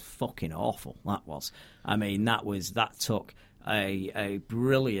 That was fucking awful. That was. I mean, that took a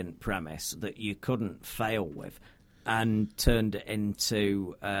brilliant premise that you couldn't fail with, and turned it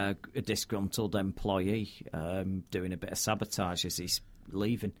into a disgruntled employee doing a bit of sabotage as he's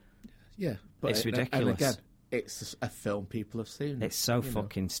leaving. Yeah, but it's ridiculous. And again, it's a film people have seen. It's so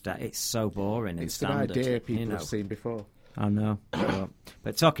fucking it's so boring and standard. It's an idea people have seen before. I know.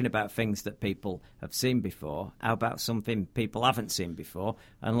 But talking about things that people have seen before, how about something people haven't seen before?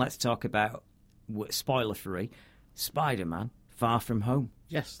 And let's talk about, spoiler-free, Spider-Man Far From Home.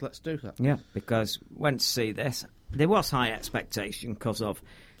 Yes, let's do that. Yeah, because went to see this. There was high expectation because of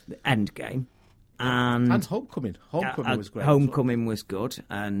the Endgame. And Homecoming. Homecoming was great. Homecoming was good,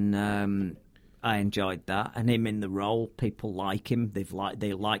 and I enjoyed that. And him in the role, people like him. They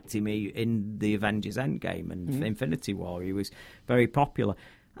liked him in the Avengers Endgame and Infinity War. He was very popular.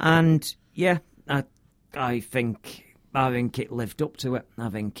 And yeah, I think it lived up to it. I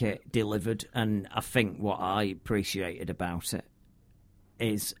think it delivered. And I think what I appreciated about it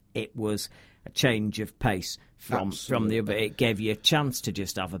is it was a change of pace from the other. It gave you a chance to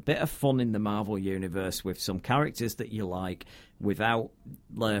just have a bit of fun in the Marvel Universe with some characters that you like, without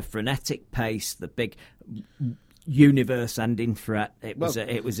the frenetic pace, the big universe-ending threat. It was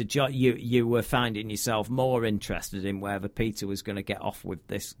a joy. You were finding yourself more interested in whether Peter was going to get off with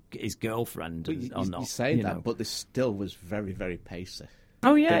his girlfriend or not. You say that, but this still was very, very pacey.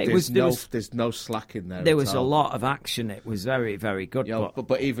 Oh yeah, there's no slack in there. There was a lot of action. It was very, very good.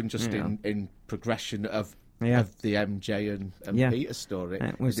 But even just in progression of the MJ and Peter story,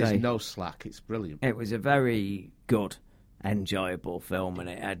 there's no slack. It's brilliant. It was a very good, enjoyable film,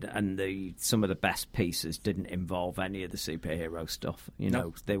 and some of the best pieces didn't involve any of the superhero stuff.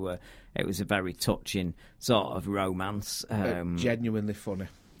 It was a very touching sort of romance, genuinely funny.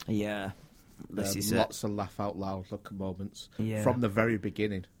 Yeah. Lots of laugh out loud moments from the very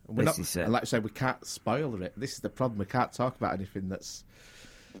beginning. And like I say, we can't spoiler it. This is the problem. We can't talk about anything that's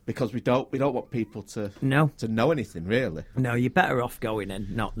because we don't want people to know anything really. No, you're better off going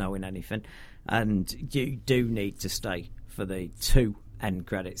in not knowing anything, and you do need to stay for the 2 end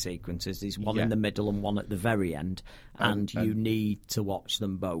credit sequences. There's one in the middle and one at the very end, and you need to watch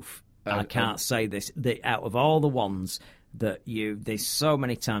them both. I can't say this. Out of all the ones that there's so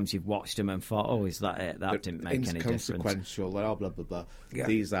many times you've watched them and thought, oh, is that it? That didn't make any difference. Inconsequential, blah, blah, blah, blah. Yeah.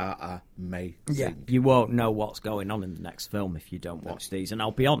 These are amazing. Yeah, you won't know what's going on in the next film if you don't watch these. And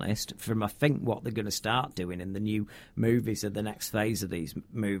I'll be honest, I think what they're going to start doing in the new movies, or the next phase of these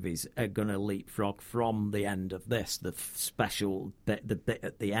movies, are going to leapfrog from the end of this, the special bit, the bit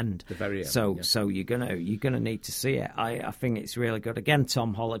at the end. The very end. So you're gonna need to see it. I think it's really good. Again,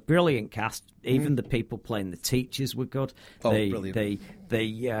 Tom Holland, brilliant cast. Even the people playing the teachers were good. Brilliant.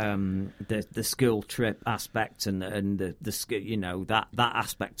 The school trip aspect and the that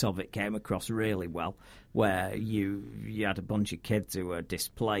aspect of it came across really well, where you had a bunch of kids who were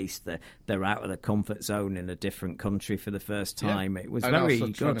displaced, they're out of their comfort zone in a different country for the first time. It was very also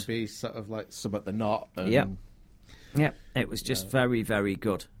good. Trying to be sort of like some at the knot. Yeah, it was just very, very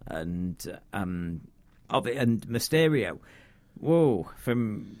good. And Mysterio, whoa,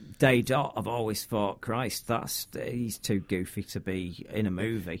 from day dot, I've always thought, Christ, he's too goofy to be in a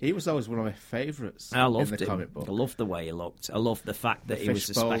movie. He was always one of my favourites in the comic book. I loved the way he looked. I loved the fact that he was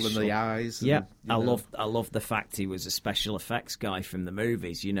a special... and the eyes. Yeah, I loved the fact he was a special effects guy from the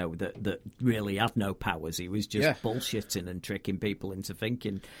movies, that really had no powers. He was just bullshitting and tricking people into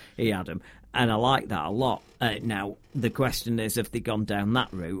thinking he had them. And I like that a lot. Now, the question is, have they gone down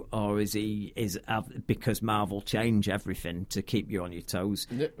that route, or because Marvel change everything to keep you on your toes?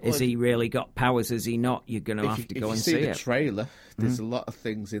 Is he really got powers? Has he not? You're going to have to go and see it. If you see the trailer, there's a lot of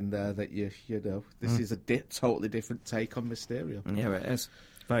things in there that this is a totally different take on Mysterio. Yeah, it is.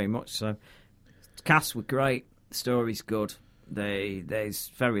 Very much so. The cast were great. The story's good. There's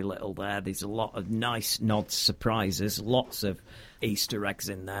very little there. There's a lot of nice nods, surprises, lots of Easter eggs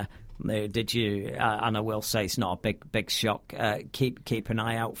in there. Did you? And I will say it's not a big shock. Keep an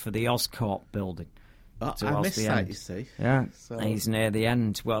eye out for the Oscorp building. I missed that. You see, yeah, so. He's near the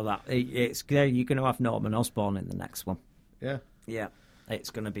end. Well, it's you're going to have Norman Osborn in the next one. Yeah,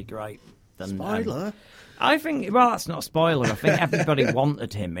 it's going to be great. Spoiler. I think. Well, that's not a spoiler. I think everybody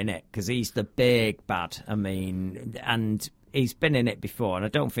wanted him in it because he's the big bad. I mean, and he's been in it before, and I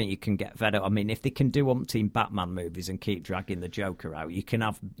don't think you can get fed up. I mean, if they can do umpteen Batman movies and keep dragging the Joker out, you can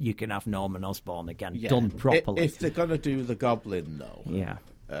have Norman Osborn again done properly. If they're going to do the Goblin,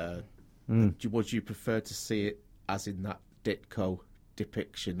 though, would you prefer to see it as in that Ditko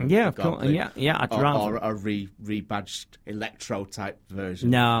depiction? Of the Goblin, I'd rather or a rebadged Electro type version.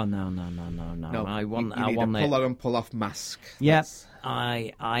 No. I want a pull on and pull off mask. Yes,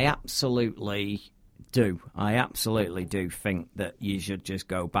 I absolutely do. I absolutely do think that you should just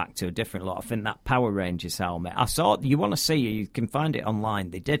go back to a different lot. I think that Power Rangers helmet, I saw, you want to see, you can find it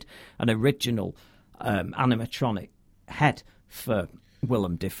online. They did an original animatronic head for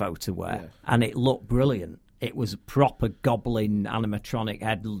Willem Dafoe to wear, and it looked brilliant. It was a proper goblin animatronic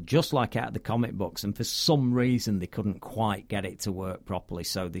head, just like out of the comic books, and for some reason they couldn't quite get it to work properly,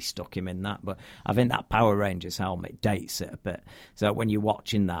 so they stuck him in that. But I think that Power Rangers helmet dates it a bit. So when you're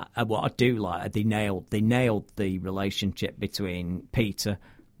watching that, what I do like, they nailed the relationship between Peter,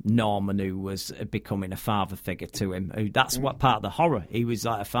 Norman, who was becoming a father figure to him. That's what part of the horror. He was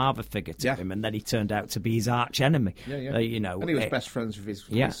like a father figure to him, and then he turned out to be his arch enemy. And he was best friends with his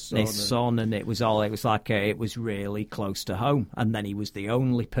son, and it was really close to home. And then he was the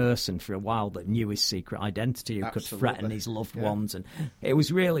only person for a while that knew his secret identity, who could threaten his loved ones, and it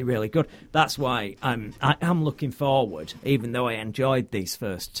was really, really good. That's why I'm looking forward, even though I enjoyed these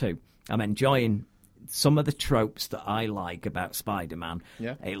first two. I'm enjoying some of the tropes that I like about Spider-Man.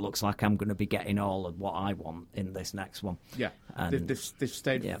 It looks like I'm going to be getting all of what I want in this next one. They've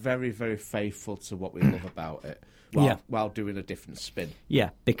stayed very, very faithful to what we love about it, while doing a different spin.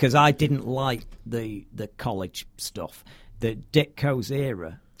 Because I didn't like the college stuff. The Ditko's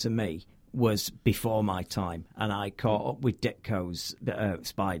era, to me, was before my time, and I caught up with Ditko's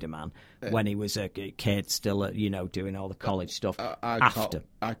Spider-Man when he was a kid, still doing all the college stuff. I caught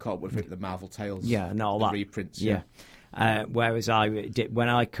up with it, the Marvel Tales, and all that reprints. Whereas when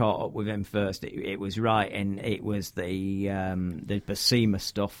I caught up with him first, it was right, and it was the Buscema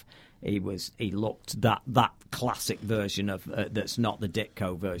stuff. He looked that classic version of that's not the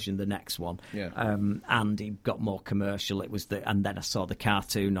Ditko version, the next one. And he got more commercial. And then I saw the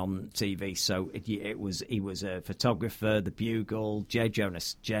cartoon on TV. So he was a photographer. The Bugle, J. Jonah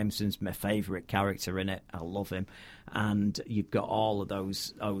Jameson's my favourite character in it. I love him. And you've got all of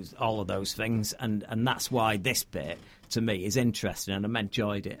those things, and that's why this bit to me is interesting, and I've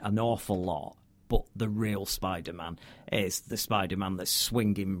enjoyed it an awful lot. But the real Spider-Man is the Spider-Man that's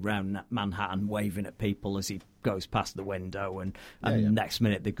swinging around Manhattan, waving at people as he goes past the window, and next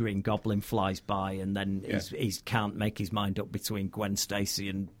minute the Green Goblin flies by, and then he can't make his mind up between Gwen Stacy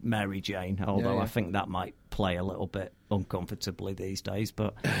and Mary Jane, although I think that might play a little bit uncomfortably these days.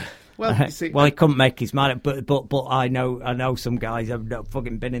 But he couldn't make his mind up. But I know some guys have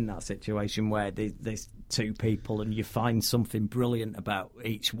fucking been in that situation where there's two people and you find something brilliant about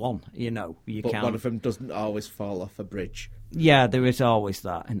each one. You know, but one of them doesn't always fall off a bridge. Yeah, there is always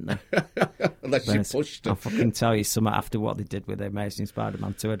that, isn't there? Unless you pushed them. I'll fucking tell you something after what they did with the Amazing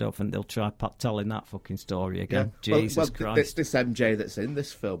Spider-Man 2. I don't think they'll try telling that fucking story again. Yeah. Jesus Christ. This MJ that's in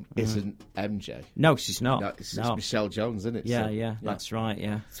this film isn't MJ. No, she's not. No, it's Michelle Jones, isn't it? Yeah, that's right,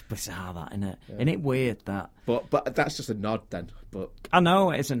 yeah. It's bizarre, that, isn't it? Yeah. Isn't it weird, that? But that's just a nod, then. But I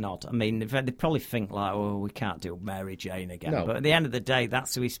know it is a nod. I mean, they probably think, like, oh, we can't do Mary Jane again. No. But at the end of the day,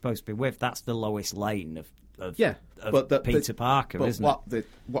 that's who he's supposed to be with. That's the Lois Lane of Peter Parker, isn't it?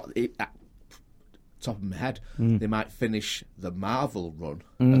 Top of my head, they might finish the Marvel run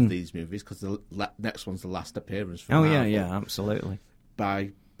of these movies, because the next one's the last appearance from Marvel. Yeah, absolutely. By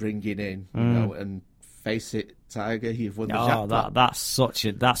bringing in, you know, and face it, Tiger, you've won the jackpot. That's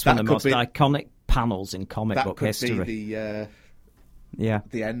one of the most iconic panels in comic book history. That could be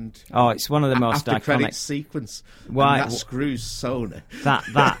the end. Oh, it's one of the most after iconic credit sequence. Why that screws Sony?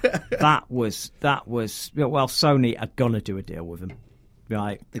 That was well, Sony are gonna do a deal with them,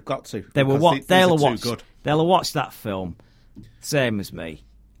 right? They've got to. They'll have watched that film, same as me,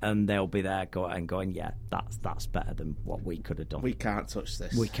 and they'll be there going, yeah, that's better than what we could have done. We can't touch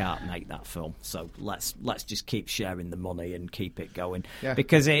this. We can't make that film. So let's just keep sharing the money and keep it going. Yeah.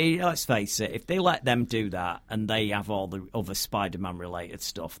 Because let's face it, if they let them do that and they have all the other Spider-Man related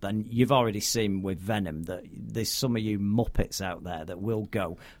stuff, then you've already seen with Venom that there's some of you muppets out there that will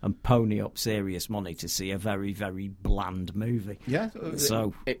go and pony up serious money to see a very, very bland movie. Yeah.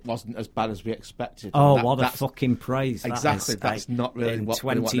 So it wasn't as bad as we expected. Oh, what a fucking praise! Exactly. That's not really what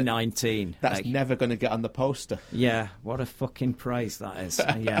 2019. That's never going to get on the poster. Yeah, what a fucking praise that is.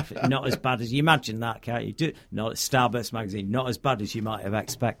 Yeah, not as bad as you imagine that, can't you? Not Starburst magazine, not as bad as you might have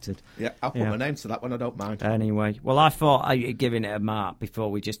expected. Yeah, I'll put my name to that one. I don't mind. Anyway, well, I thought giving it a mark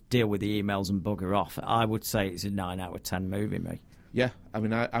before we just deal with the emails and bugger off. I would say it's a 9 out of 10 movie, mate. Yeah, I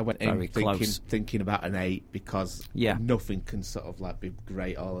mean, I went in thinking about an 8 because nothing can sort of like be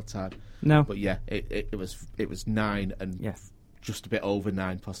great all the time. No, but yeah, it was 9 and just a bit over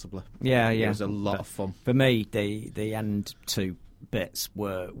 9 possibly. Yeah. It was a lot of fun. For me, the end 2 bits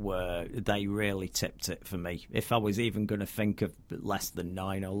were they really tipped it for me. If I was even going to think of less than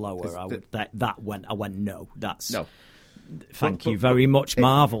 9 or lower, I went no. That's no. Thank you very much,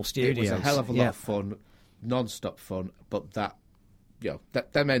 Marvel Studios. It was a hell of a lot of fun, non-stop fun, but that. Yeah,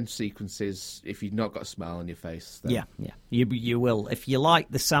 them end sequences, if you've not got a smile on your face... Then... Yeah. You will. If you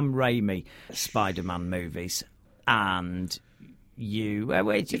like the Sam Raimi Spider-Man movies and you love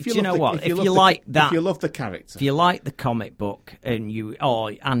the character, if you like the comic book and you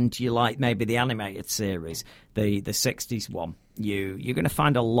like maybe the animated series, the 60s one, you're going to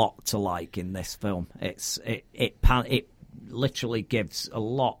find a lot to like in this film. It literally gives a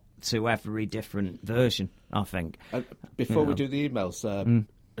lot to every different version, I think. Before we do the emails,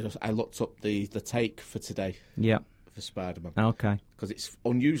 I looked up the take for today. Yeah. For Spider-Man. Okay. Because it's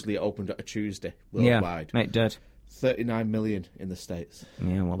unusually opened at a Tuesday worldwide. Yeah, it did. 39 million in the States.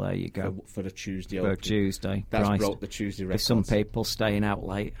 Yeah, well, there you go. For the Tuesday opening. For Tuesday. That's broke the Tuesday record. There's some people staying out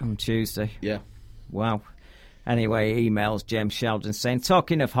late on Tuesday. Yeah. Wow. Anyway, emails, James Sheldon saying,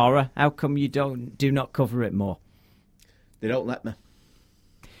 talking of horror, how come you do not cover it more? They don't let me.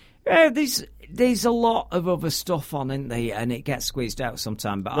 There's a lot of other stuff on, isn't there? And it gets squeezed out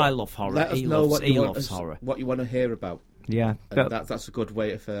sometimes. But I love horror. Let us know he loves horror. What you want to hear about. Yeah, and that's a good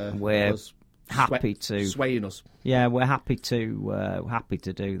way of we're happy to swaying us. Yeah, we're happy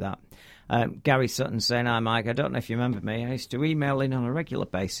to do that. Gary Sutton saying, "Hi Mike, I don't know if you remember me. I used to email in on a regular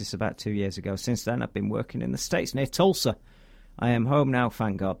basis about 2 years ago. Since then, I've been working in the States near Tulsa. I am home now,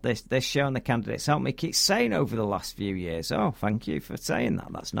 thank God. This show and the candidates helped me keep sane over the last few years. Oh, thank you for saying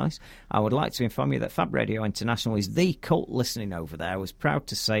that. That's nice. I would like to inform you that Fab Radio International is the cult listening over there. I was proud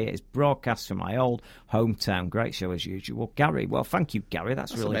to say it is broadcast from my old hometown. Great show as usual. Gary, well, thank you, Gary.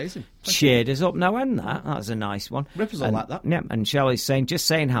 That's really amazing. Cheered us up now, isn't that? That's a nice one. Ripples all like that. Yeah, and Shelley's saying, just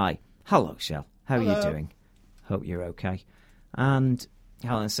saying hi. Hello, Shell. How are you doing? Hope you're okay. And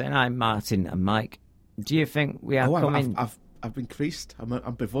Helen's saying, hi, Martin and Mike. Do you think we are coming... I've been creased. I'm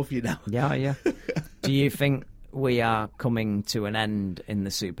above you now. Yeah. Do you think we are coming to an end in the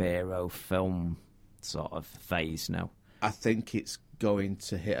superhero film sort of phase now? I think it's going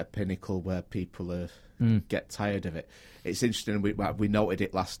to hit a pinnacle where people get tired of it. It's interesting, we noted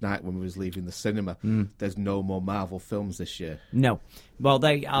it last night when we was leaving the cinema. There's no more Marvel films this year. No. Well,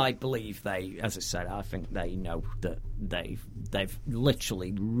 I believe they, as I said, I think they know that they've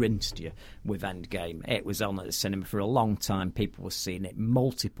literally rinsed you with Endgame. It was on at the cinema for a long time. People were seeing it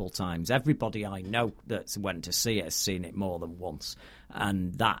multiple times. Everybody I know that went to see it has seen it more than once.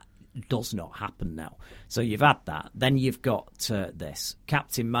 And that does not happen now. So you've had that. Then you've got this.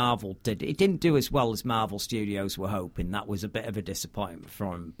 Captain Marvel didn't do as well as Marvel Studios were hoping. That was a bit of a disappointment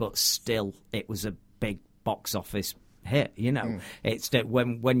for him, but still it was a big box office hit, you know. It's that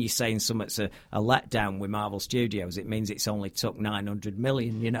when you're saying something's a letdown with Marvel Studios, it means it's only took 900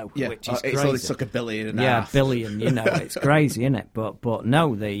 million, you know, which is crazy. It's only took $1.5 billion. Yeah, billion, you know, it's crazy, isn't it? But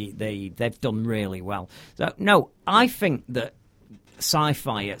no, they've done really well. So no, I think that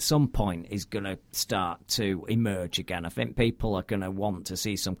sci-fi at some point is going to start to emerge again. I think people are going to want to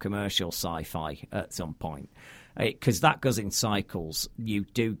see some commercial sci-fi at some point, because that goes in cycles. You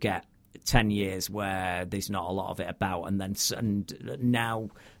do get 10 years where there's not a lot of it about, and now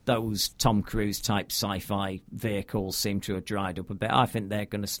those Tom Cruise type sci-fi vehicles seem to have dried up a bit. I think they're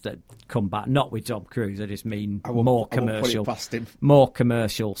going to come back, not with Tom Cruise, I just mean more commercial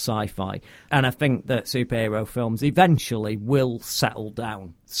sci-fi. And I think that superhero films eventually will settle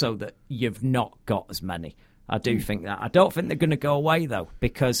down so that you've not got as many. I do think that. I don't think they're going to go away, though,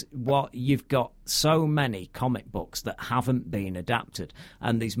 because you've got so many comic books that haven't been adapted,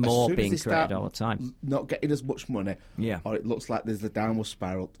 and there's more being created all the time. Not getting as much money, or it looks like there's the downward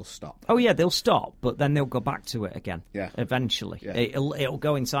spiral, they'll stop. Oh, yeah, they'll stop, but then they'll go back to it again, eventually. Yeah. It'll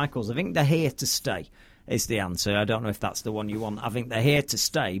go in cycles. I think they're here to stay. Is the answer. I don't know if that's the one you want. I think they're here to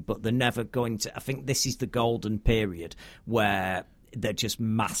stay, but they're never going to. I think this is the golden period where they're just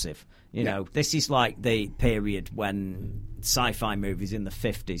massive. You know, this is like the period when sci-fi movies in the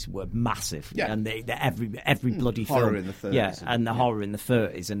 50s were massive, and every bloody horror film in the 30s, and the horror in the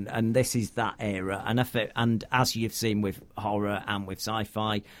 30s, and this is that era. And as you've seen with horror and with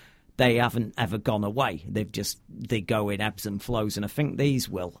sci-fi, they haven't ever gone away. They go in ebbs and flows, and I think these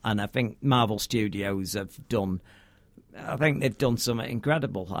will. And I think Marvel Studios have done. I think they've done something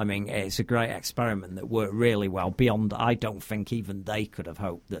incredible. I mean, it's a great experiment that worked really well. Beyond, I don't think even they could have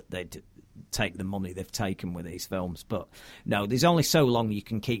hoped that they'd take the money they've taken with these films. But no, there's only so long you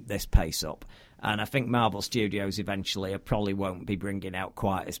can keep this pace up. And I think Marvel Studios eventually probably won't be bringing out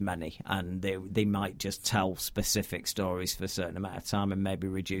quite as many. And they might just tell specific stories for a certain amount of time and maybe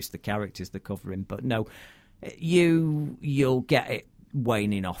reduce the characters they're covering. But no, you'll get it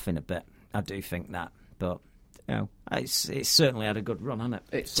waning off in a bit. I do think that. But it's certainly had a good run, hasn't it?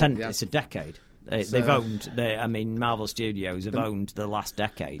 It's a decade. They've owned. Marvel Studios have owned the last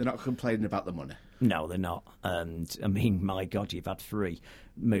decade. They're not complaining about the money. No, they're not. And I mean, my God, you've had 3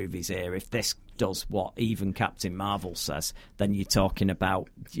 movies here. If this does what even Captain Marvel says, then you're talking about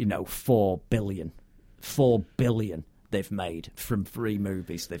 $4 billion. $4 billion they've made from 3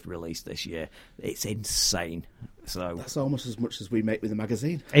 movies they've released this year. It's insane. So that's almost as much as we make with the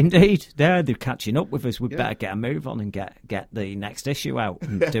magazine. Indeed, they're catching up with us. We'd better get a move on and get the next issue out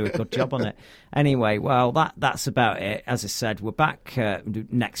and do a good job on it. Anyway, well, that's about it. As I said, we're back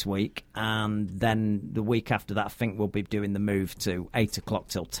next week, and then the week after that, I think we'll be doing the move to 8 o'clock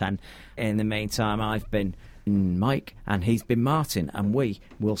till 10. In the meantime, I've been Mike, and he's been Martin, and we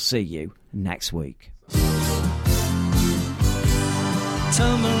will see you next week.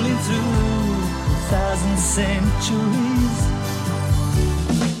 Tumbling through 1,000 centuries,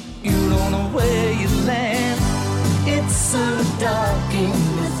 you don't know where you land. It's so dark in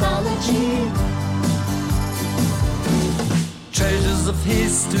mythology. Treasures of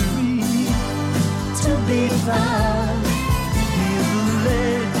history to be found. Hidden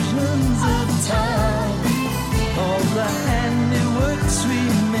legends of time. All the handiworks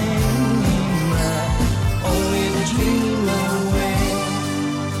remain. Only the dream away.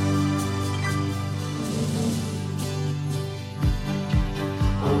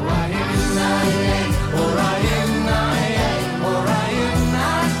 Orion, I am,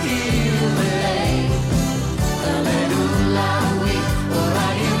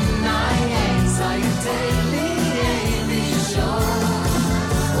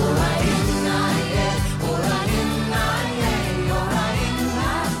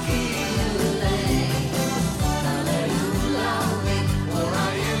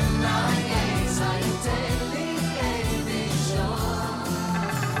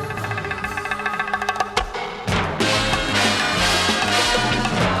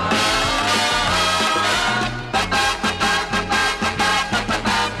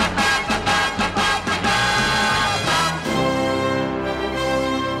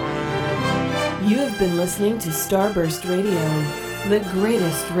 been listening to Starburst Radio, the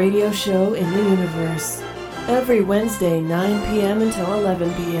greatest radio show in the universe. Every Wednesday, 9 p.m. until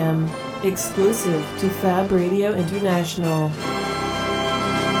 11 p.m. Exclusive to Fab Radio International.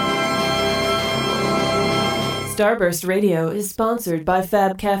 Starburst Radio is sponsored by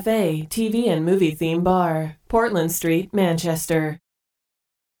Fab Cafe, TV and movie theme bar, Portland Street, Manchester.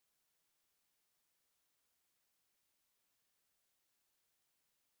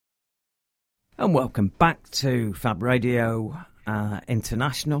 And welcome back to Fab Radio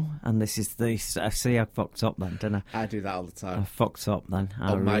International, and this is the... See, I fucked up then, didn't I? I do that all the time. I fucked up then.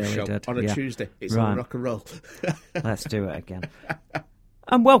 On my show, on a Tuesday. It's on rock and roll. Let's do it again.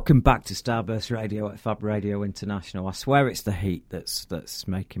 And welcome back to Starburst Radio at Fab Radio International. I swear it's the heat that's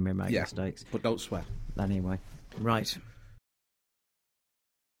making me make mistakes. But don't swear. Anyway, right.